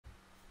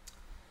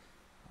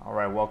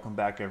Alright, welcome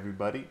back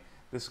everybody.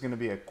 This is going to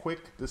be a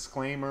quick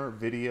disclaimer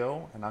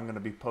video, and I'm going to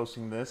be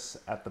posting this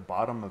at the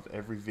bottom of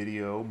every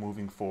video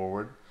moving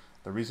forward.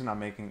 The reason I'm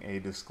making a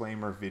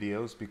disclaimer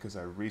video is because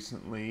I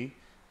recently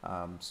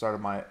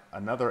started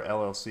another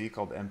LLC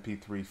called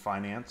MP3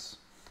 Finance,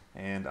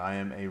 and I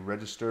am a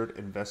registered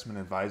investment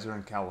advisor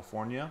in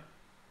California.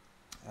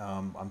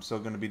 I'm still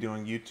going to be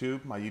doing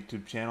YouTube. My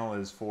YouTube channel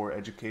is for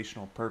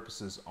educational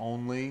purposes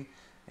only,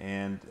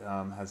 and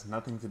has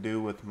nothing to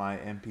do with my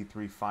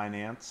MP3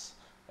 Finance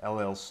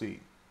LLC.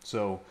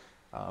 So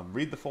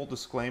read the full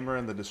disclaimer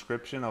in the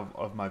description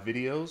of my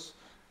videos,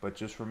 but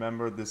just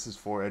remember this is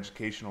for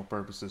educational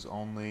purposes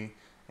only,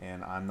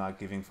 and I'm not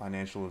giving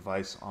financial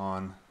advice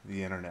on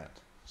the internet.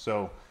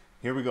 So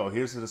here we go.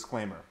 Here's the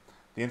disclaimer.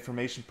 The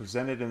information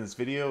presented in this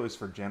video is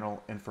for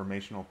general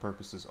informational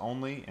purposes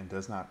only and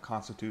does not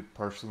constitute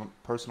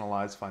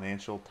personalized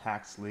financial,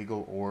 tax,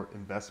 legal, or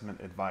investment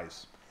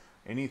advice.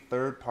 Any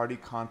third-party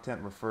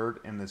content referred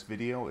in this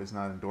video is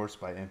not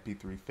endorsed by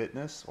MP3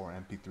 Fitness or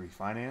MP3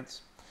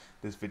 Finance.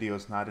 This video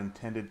is not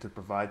intended to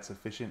provide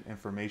sufficient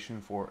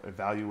information for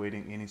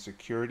evaluating any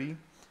security,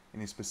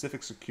 any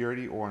specific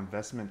security or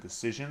investment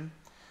decision.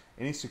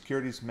 Any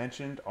securities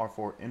mentioned are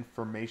for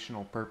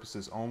informational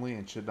purposes only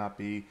and should not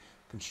be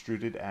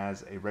construed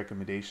as a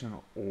recommendation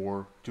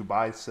or to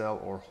buy, sell,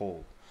 or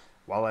hold.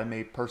 While I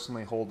may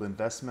personally hold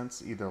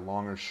investments, either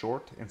long or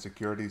short, in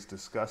securities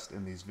discussed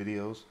in these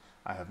videos,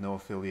 I have no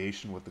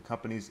affiliation with the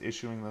companies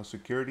issuing those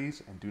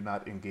securities and do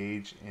not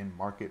engage in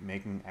market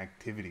making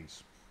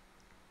activities.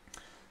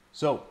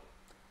 So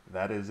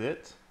that is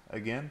it.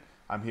 Again,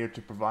 I'm here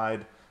to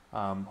provide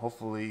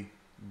hopefully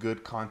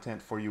good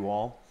content for you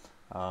all,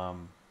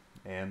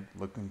 and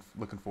looking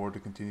forward to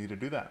continue to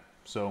do that.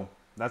 So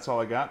that's all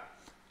I got.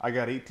 I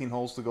got 18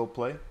 holes to go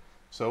play,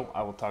 so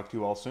I will talk to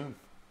you all soon.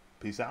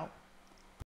 Peace out.